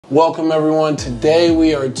Welcome everyone. Today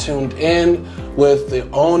we are tuned in with the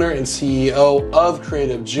owner and CEO of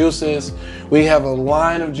Creative Juices. We have a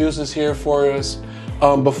line of juices here for us.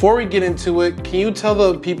 Before we get into it, can you tell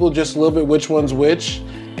the people just a little bit which one's which?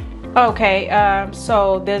 Okay,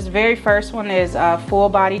 so this very first one is full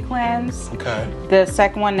body cleanse. Okay. The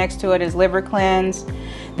second one next to it is liver cleanse.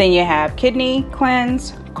 Then you have kidney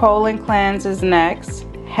cleanse, colon cleanse is next.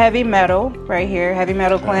 Heavy metal right here, heavy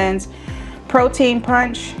metal cleanse, protein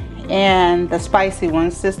punch, and the spicy one,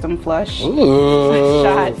 system flush. Ooh.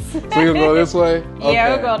 Shots. So you'll go this way? Okay. Yeah,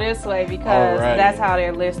 we'll go this way because that's how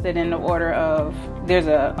they're listed in the order of, there's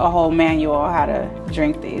a whole manual on how to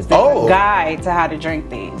drink these. There's a guide to how to drink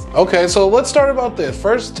these. Okay, so let's start about this.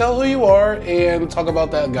 First, tell who you are and talk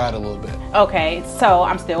about that guide a little bit. Okay, so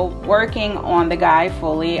I'm still working on the guide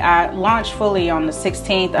fully. I launched fully on the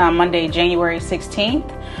 16th, Monday, January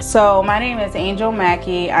 16th. So my name is Angel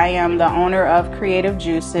Mackey. I am the owner of Creative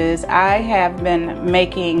Juices. I have been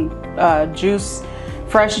making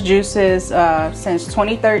fresh juices since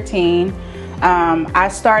 2013. I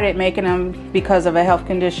started making them because of a health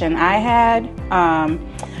condition I had.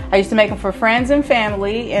 I used to make them for friends and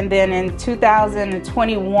family, and then in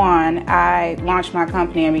 2021 I launched my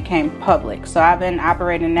company and became public. So I've been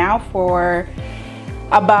operating now for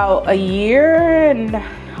about a year and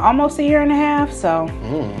almost a year and a half. So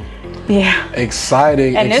yeah,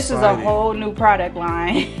 exciting. And this is a whole new product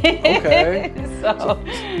line. Okay.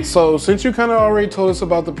 So since you kind of already told us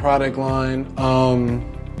about the product line,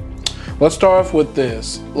 let's start off with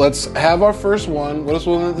this. Let's have our first one. What is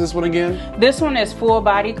this one again? This one is full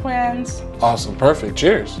body cleanse. Awesome. Perfect.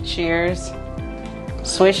 Cheers. Cheers.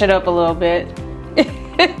 Switch it up a little bit.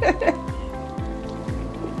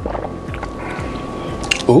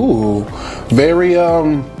 Ooh, very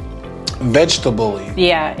vegetable-y.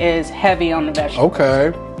 Yeah, it is heavy on the vegetables.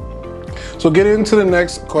 Okay. So getting into the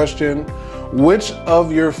next question, which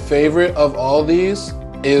of your favorite of all these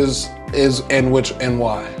is and which and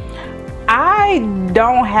why? I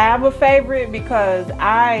don't have a favorite because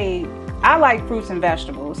I like fruits and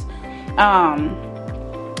vegetables.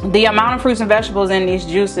 The amount of fruits and vegetables in these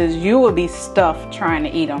juices, you will be stuffed trying to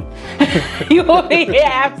eat them. You will be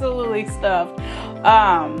absolutely stuffed.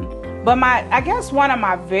 But I guess one of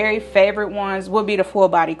my very favorite ones would be the full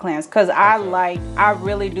body cleanse, because I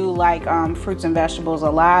really do like fruits and vegetables a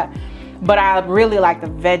lot. But I really like the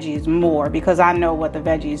veggies more because I know what the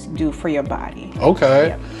veggies do for your body. Okay.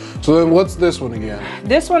 Yep. So then what's this one again?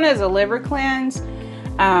 This one is a liver cleanse.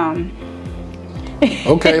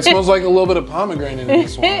 Okay, it smells like a little bit of pomegranate in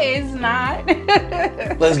this one. It's not.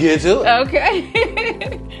 Let's get to it.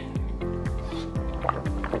 Okay.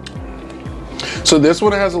 So this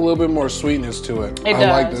one has a little bit more sweetness to it. It I does.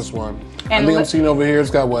 like this one. And I think I'm seeing over here,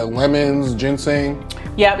 it's got what, lemons, ginseng?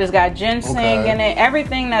 Yep, it's got ginseng in it.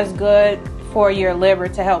 Everything that's good for your liver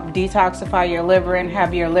to help detoxify your liver and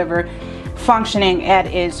have your liver functioning at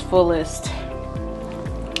its fullest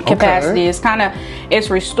capacity. Okay. It's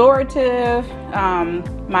restorative.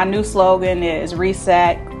 My new slogan is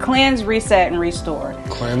cleanse, reset, and restore.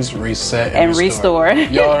 Cleanse, reset, and restore.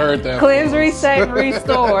 Y'all heard that. Cleanse, reset, and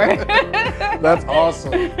restore. That's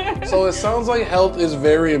awesome. So it sounds like health is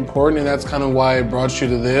very important, and that's kind of why I brought you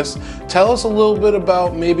to this. Tell us a little bit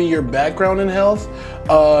about maybe your background in health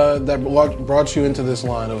that brought you into this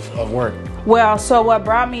line of work. Well, so what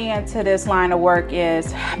brought me into this line of work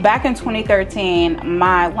is back in 2013,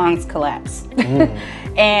 my lungs collapsed.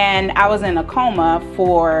 And I was in a coma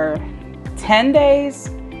for 10 days,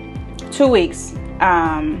 2 weeks,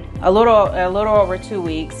 a little over 2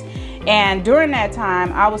 weeks. And during that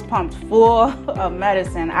time, I was pumped full of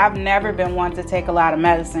medicine. I've never been one to take a lot of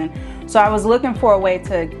medicine. So I was looking for a way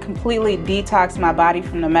to completely detox my body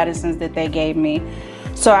from the medicines that they gave me.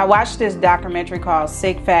 So I watched this documentary called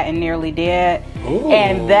Sick, Fat, and Nearly Dead. Ooh.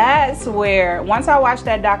 And that's where, once I watched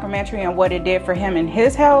that documentary and what it did for him and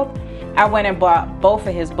his health, I went and bought both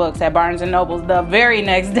of his books at Barnes & Noble's the very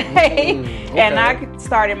next day. Okay. And I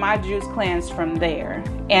started my juice cleanse from there.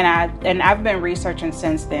 And I've been researching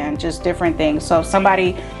since then, just different things. So if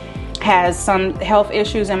somebody has some health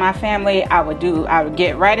issues in my family, I would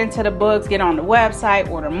get right into the books, get on the website,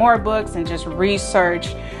 order more books, and just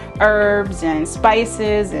research herbs and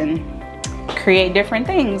spices and create different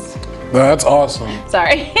things. That's awesome.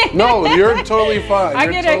 Sorry. No, you're totally fine. I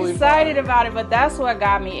get excited about it, but that's what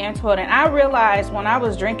got me into it. And I realized when I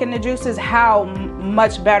was drinking the juices how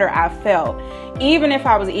much better I felt, even if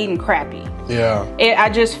I was eating crappy. Yeah. I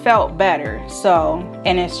just felt better. So,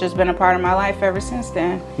 and it's just been a part of my life ever since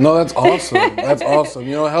then. No, that's awesome. That's awesome.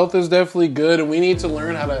 You know, health is definitely good, and we need to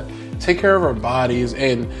learn how to take care of our bodies.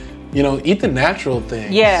 And eat the natural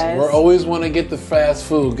things. Yes. We're always want to get the fast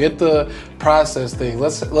food, get the processed things.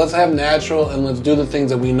 Let's have natural, and let's do the things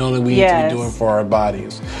that we know that we need to be doing for our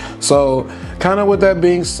bodies. So, kind of with that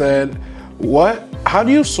being said, how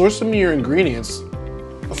do you source some of your ingredients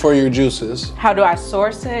for your juices? How do I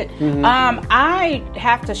source it? I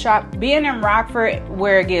have to shop. Being in Rockford,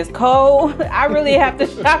 where it gets cold, I really have to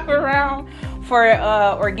shop around for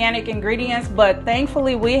organic ingredients, but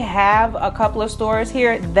thankfully we have a couple of stores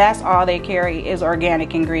here. That's all they carry is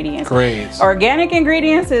organic ingredients. Great. Organic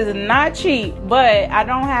ingredients is not cheap, but I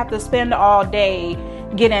don't have to spend all day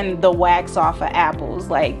getting the wax off of apples,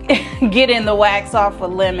 like getting the wax off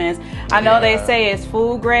of lemons. I know they say it's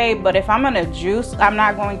food grade, but if I'm gonna juice, I'm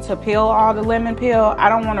not going to peel all the lemon peel. I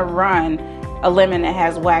don't want to run a lemon that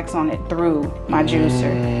has wax on it through my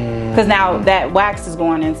juicer. Because now that wax is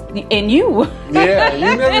going in you. Yeah,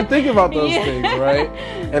 you never think about those things, right?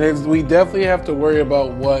 And we definitely have to worry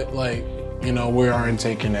about what, we are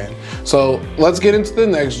intaking in. So let's get into the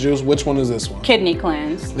next juice. Which one is this one? Kidney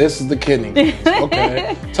cleanse. This is the kidney cleanse.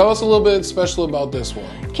 Okay. Tell us a little bit special about this one.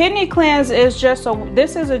 Kidney cleanse is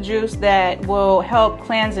this is a juice that will help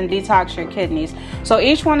cleanse and detox your kidneys. So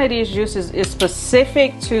each one of these juices is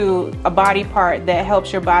specific to a body part that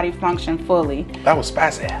helps your body function fully. That was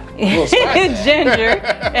spicy. Ginger.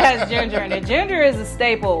 It has ginger in it. Ginger is a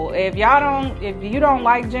staple. If you don't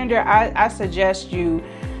like ginger, I suggest you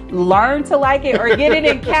learn to like it or get it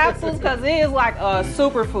in capsules, because it is like a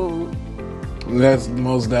superfood. That's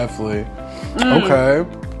most definitely. Okay.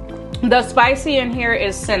 The spicy in here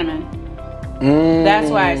is cinnamon. That's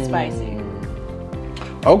why it's spicy.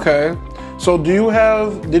 Okay. So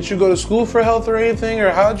did you go to school for health or anything, or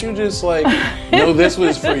how'd you just know this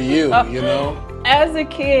was for you, As a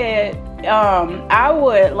kid, I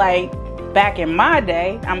would back in my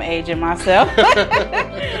day, I'm aging myself,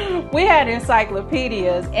 we had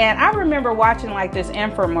encyclopedias, and I remember watching this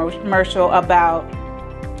infomercial about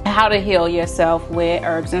how to heal yourself with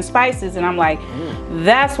herbs and spices, and I'm like,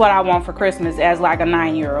 that's what I want for Christmas as a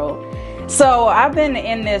 9-year-old. So I've been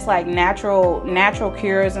in this natural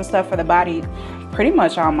cures and stuff for the body pretty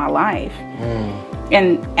much all my life.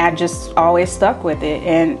 And I just always stuck with it.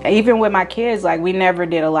 And even with my kids, we never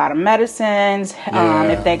did a lot of medicines.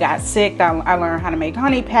 If they got sick, I learned how to make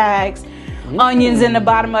honey packs, onions in the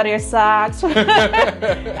bottom of their socks. The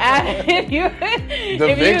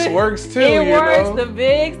Vicks works too. It works. The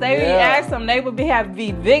Vicks. They asked them. They would have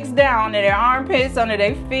Vicks down in their armpits, under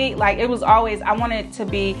their feet. It was always. I wanted it to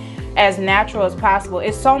be as natural as possible.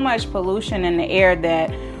 It's so much pollution in the air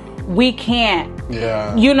that we can't.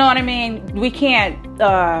 Yeah. You know what I mean? We can't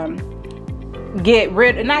not get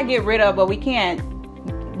rid of, but we can't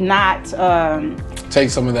not take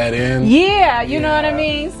some of that in. Yeah, you know what I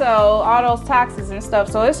mean? So all those toxins and stuff.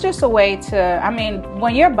 So it's just a way to,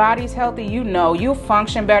 when your body's healthy, you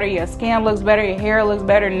function better, your skin looks better, your hair looks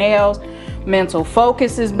better, nails, mental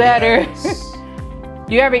focus is better. Yes.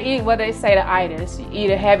 You ever eat what they say, the itis? You eat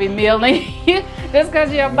a heavy meal, and just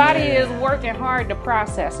because your body is working hard to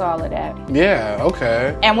process all of that. Yeah,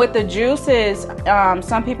 okay. And with the juices,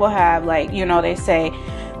 some people have, they say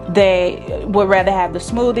they would rather have the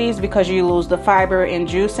smoothies because you lose the fiber in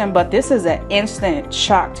juicing, but this is an instant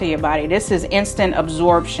shock to your body. This is instant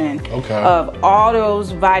absorption of all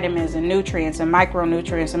those vitamins and nutrients and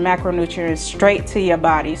micronutrients and macronutrients straight to your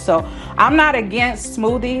body. So I'm not against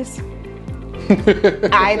smoothies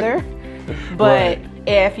either, but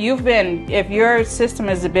if your system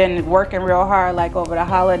has been working real hard over the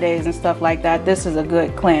holidays and stuff like that, this is a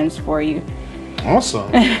good cleanse for you. Awesome.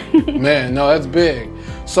 Man, no, that's big.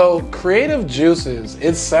 So Creative Juices,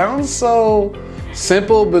 it sounds so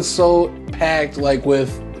simple but so packed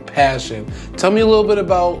with passion. Tell me a little bit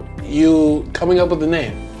about you coming up with the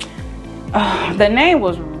name. The name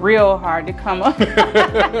was real hard to come up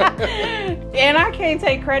and I can't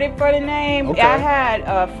take credit for the name. Okay. I had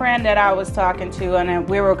a friend that I was talking to, and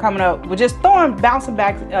we were just bouncing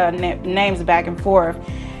back names back and forth,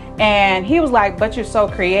 and he was like, but you're so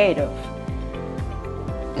creative.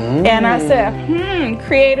 And I said,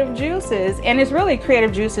 Creative Juices. And it's really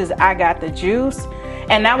Creative Juices, I got the juice.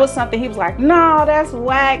 And that was something he was like, no, that's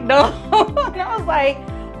whack. No. And I was like,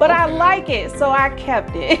 but I like it, so I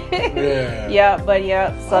kept it. Yeah.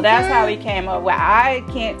 So that's how he came up with. I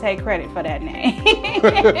can't take credit for that name.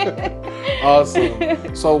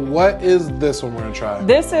 Awesome. So what is this one we're gonna try?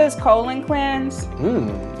 This is colon cleanse.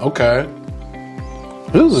 Okay.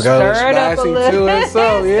 This is kind of spicy too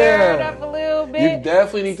itself. Stir it up a little bit. You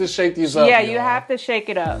definitely need to shake these up. Yeah, you have to shake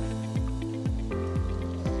it up.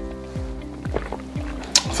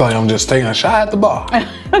 I feel like I'm just taking a shot at the bar.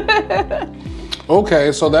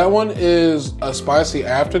 Okay, so that one is a spicy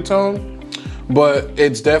aftertone, but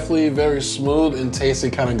it's definitely very smooth and tasty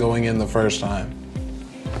kind of going in the first time.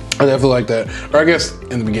 I definitely like that. Or I guess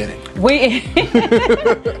in the beginning. We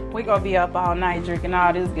gonna be up all night drinking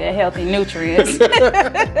all this good healthy nutrients.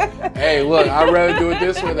 Hey, look, I'd rather do it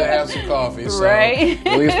this way than have some coffee. So Right.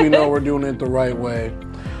 At least we know we're doing it the right way.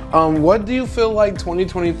 What do you feel like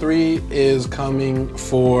 2023 is coming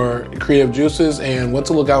for Creative Juices, and what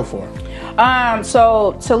to look out for?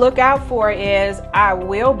 So to look out for is I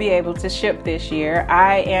will be able to ship this year.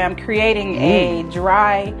 I am creating a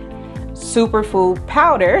dry superfood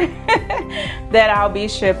powder that I'll be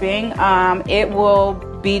shipping. It will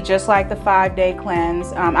be just like the 5-day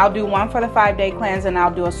cleanse. I'll do one for the 5-day cleanse, and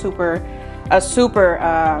I'll do a super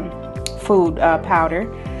food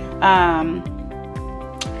powder.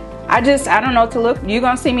 I don't know to look. You're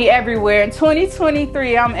gonna see me everywhere. In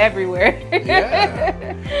 2023, I'm everywhere. Yeah,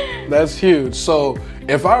 that's huge. So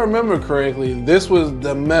if I remember correctly, this was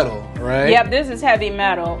the metal, right? Yep, this is heavy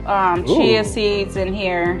metal. Chia seeds in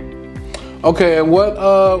here. Okay, and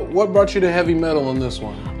what brought you to heavy metal on this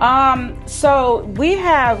one? So we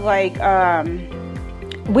have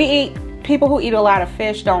people who eat a lot of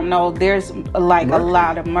fish don't know there's like mercury. A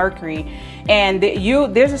lot of mercury, and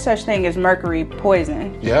there's a such thing as mercury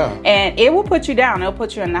poison. Yeah. And it will put you down. It'll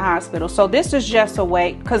put you in the hospital. So this is just a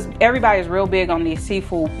way, because everybody's real big on these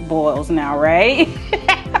seafood boils now, right?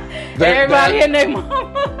 Everybody and their mama.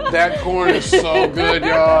 That corn is so good,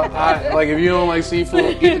 y'all. Like if you don't like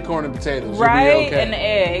seafood, eat the corn and potatoes. Right, you'll be okay. And the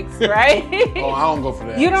eggs, right? Oh, I don't go for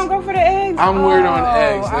the eggs. You don't go for the eggs? I'm weird on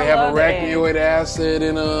eggs. They have arachidonic acid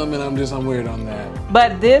in them, and I'm weird on that.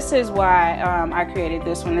 But this is why I created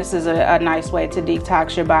this one. This is a nice way to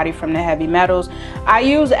detox your body from the heavy metals. I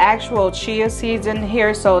use actual chia seeds in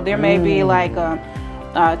here, so there may be like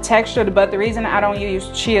a texture, but the reason I don't use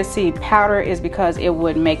chia seed powder is because it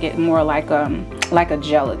would make it more like a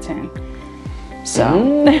gelatin.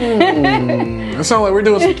 So it sounds like we're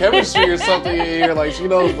doing some chemistry or something in here. Like she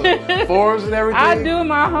knows the forms and everything. I do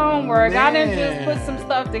my homework. Man. I didn't just put some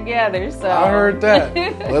stuff together. So I heard that.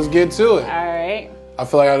 Let's get to it. All right. I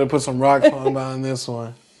feel like I had to put some rock foam on this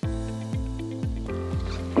one.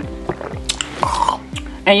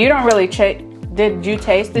 And you don't really did you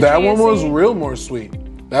taste the that chia one was seed? real more sweet.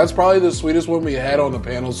 That's probably the sweetest one we had on the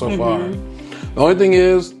panel so far. The only thing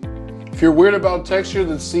is, if you're weird about texture,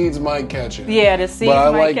 the seeds might catch it. Yeah, the seeds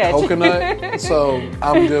might might catch it. But I like coconut, so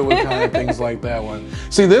I'm good with kind of things like that one.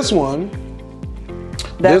 See, this one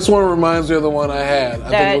reminds me of the one I had. I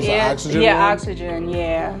think it was the oxygen Yeah, one. Oxygen,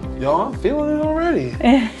 yeah. Y'all, I'm feeling it already.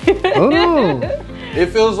 Oh. It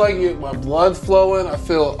feels like my blood's flowing. I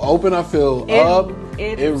feel open. I feel up.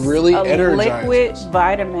 It really energizes. Liquid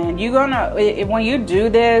vitamin. When you do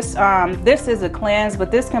this, this is a cleanse, but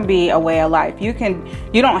this can be a way of life. You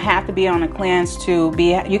don't have to be on a cleanse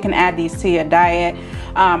you can add these to your diet.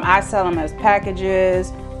 I sell them as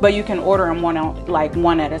packages, but you can order them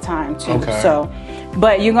one at a time too. Okay. So,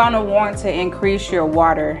 but you're gonna want to increase your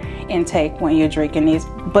water intake when you're drinking these.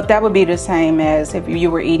 But that would be the same as if you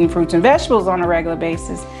were eating fruits and vegetables on a regular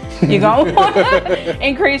basis. You're gonna want to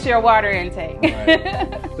increase your water intake.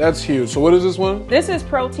 Right. That's huge. So what is this one? This is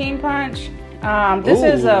Protein Punch. This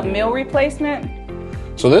is a meal replacement.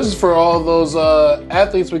 So this is for all those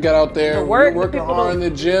athletes we got out there working hard in the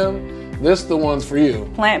gym. This is the ones for you.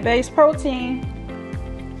 Plant-based protein.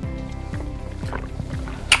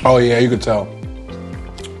 Oh yeah, you could tell.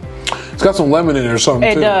 It's got some lemon in it or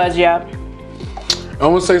something too. It does, yeah. I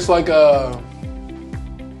almost tastes like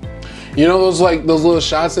you know those little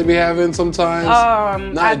shots they be having sometimes?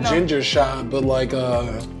 Not a ginger shot, but like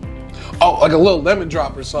a little lemon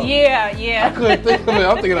drop or something. Yeah. I couldn't think of it.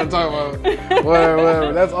 I'm thinking I'm talking about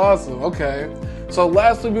whatever. That's awesome. Okay. So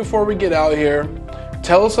lastly, before we get out here,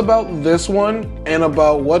 tell us about this one and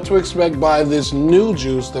about what to expect by this new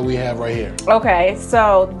juice that we have right here. Okay,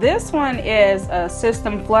 so this one is a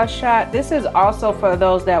system flush shot. This is also for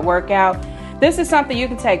those that work out. This is something you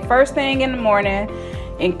can take first thing in the morning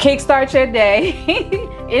and kickstart your day.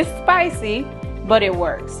 It's spicy, but it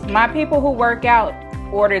works. My people who work out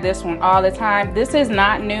order this one all the time. This is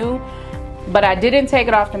not new, but I didn't take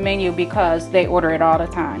it off the menu because they order it all the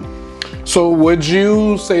time. So would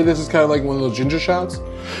you say this is kind of like one of those ginger shots?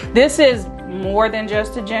 This is more than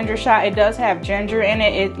just a ginger shot. It does have ginger in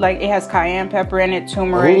it. It has cayenne pepper in it,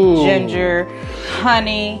 turmeric, ginger,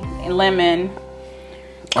 honey, and lemon.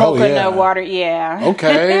 Coconut water, yeah.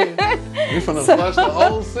 Okay. We're finna flush the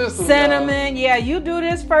whole system. Cinnamon, yeah. You do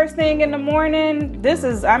this first thing in the morning. This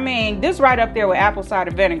right up there with apple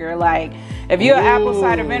cider vinegar. Like, if you're apple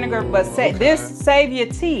cider vinegar, but save your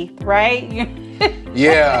teeth, right?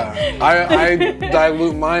 Yeah, I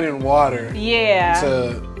dilute mine in water.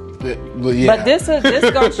 Yeah. But this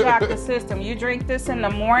gonna shock the system. You drink this in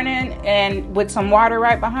the morning and with some water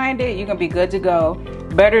right behind it, you're gonna be good to go.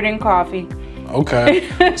 Better than coffee. Okay.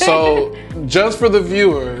 So just for the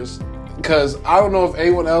viewers, because I don't know if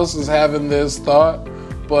anyone else is having this thought,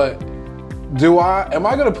 but am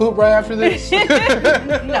I gonna poop right after this?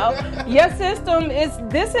 No, your system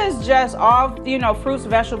this is just all, fruits,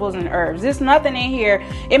 vegetables, and herbs. There's nothing in here.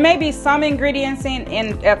 It may be some ingredients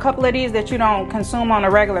in a couple of these that you don't consume on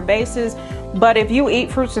a regular basis, but if you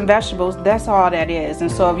eat fruits and vegetables, that's all that is.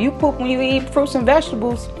 And so if you poop when you eat fruits and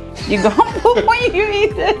vegetables, you're gonna poop when you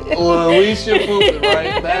eat it. Well, at least you're pooping,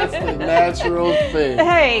 right? That's the natural thing.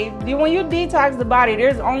 Hey, when you detox the body,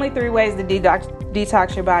 there's only 3 ways to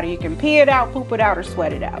detox your body. You can pee it out, poop it out, or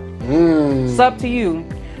sweat it out. It's up to you.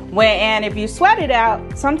 And if you sweat it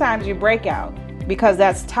out, sometimes you break out because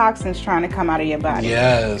that's toxins trying to come out of your body.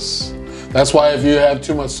 Yes. That's why if you have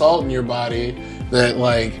too much salt in your body, that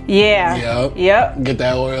Yep. Get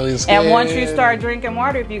that oily skin. And once you start drinking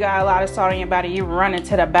water, if you got a lot of salt in your body, you run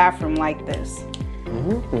into the bathroom like this.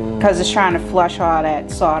 Because it's trying to flush all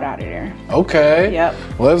that salt out of there. Okay. Yep.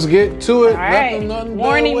 Let's get to it. All right.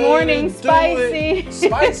 Morning, spicy.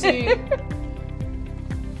 Spicy.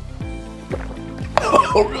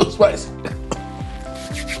 Oh, real spicy.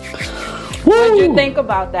 What did you think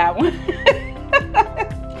about that one?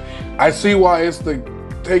 I see why it's the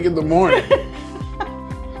take in the morning.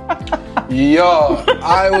 Yo,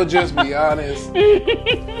 I will just be honest.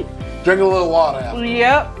 Drink a little water after.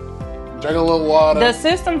 Yep. Drink a little water. The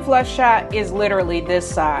system flush shot is literally this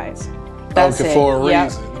size. That's okay, it. for a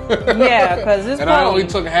reason. Yeah, because this. And I only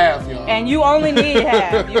took half, y'all. And you only need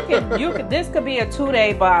half. This could be a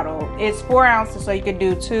 2-day bottle. It's 4 ounces, so you could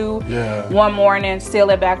do 2 one morning, seal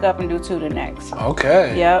it back up, and do 2 the next.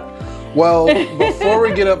 Okay. Yep. Well, before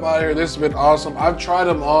we get up out of here, this has been awesome. I've tried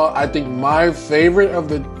them all. I think my favorite I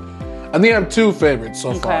think I have 2 favorites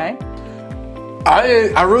so far. Okay.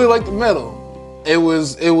 I really like the metal. It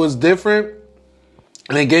was different,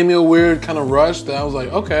 and it gave me a weird kind of rush that I was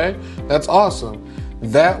like, okay, that's awesome.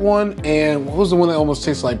 That one, and what was the one that almost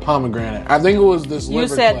tastes like pomegranate? I think it was this liver You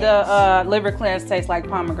said cleanse. the liver cleanse tastes like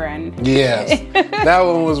pomegranate. Yes. That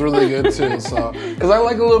one was really good too. So, because I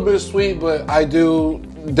like a little bit of sweet, but I do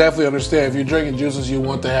definitely understand if you're drinking juices, you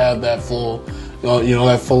want to have that full,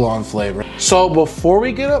 that full-on flavor. So before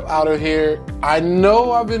we get up out of here, I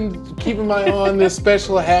know I've been keeping my eye on this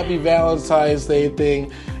special Happy Valentine's Day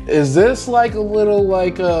thing. Is this like a little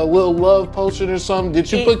love potion or something?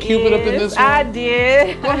 Did you put Cupid up in this one? I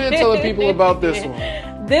did. Go ahead and tell the people about this one.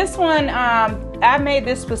 This one, I made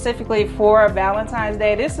this specifically for Valentine's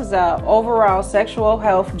Day. This is a overall sexual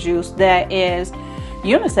health juice that is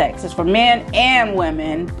unisex. It's for men and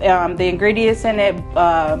women. The ingredients in it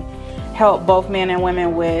help both men and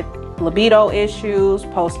women with libido issues,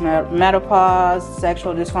 post-menopause,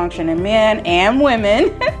 sexual dysfunction in men and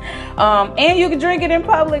women. And you can drink it in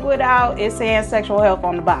public without it saying sexual health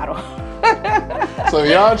on the bottle. So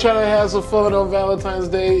y'all trying to have some fun on Valentine's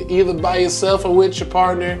Day, either by yourself or with your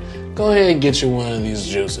partner, go ahead and get you one of these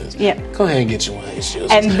juices. Yeah. Go ahead and get you one of these juices.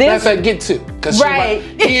 And this, matter of fact, get 2. Because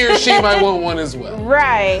he or she might want one as well.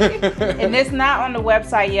 Right. And it's not on the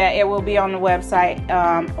website yet. It will be on the website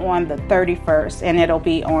on the 31st, and it'll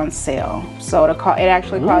be on sale. So it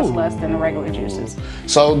actually costs less than the regular juices.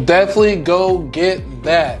 So definitely go get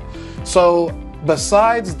that. So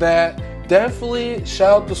besides that, definitely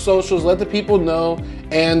shout out the socials, let the people know,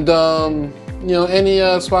 and any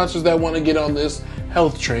sponsors that want to get on this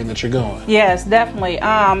health train that you're going. Yes, definitely.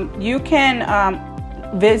 You can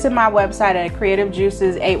visit my website at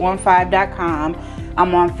creativejuices815.com.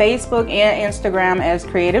 I'm on Facebook and Instagram as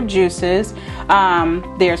Creative Juices.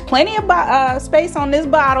 There's plenty of space on this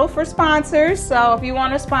bottle for sponsors. So if you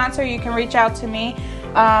want to sponsor, you can reach out to me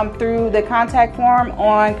through the contact form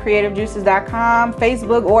on creativejuices.com,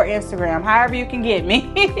 Facebook, or Instagram. However you can get me.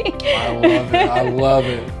 I love it. I love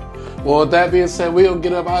it. Well, with that being said, we'll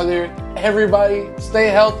get up out of there. Everybody, stay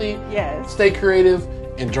healthy. Yes. Stay creative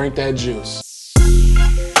and drink that juice.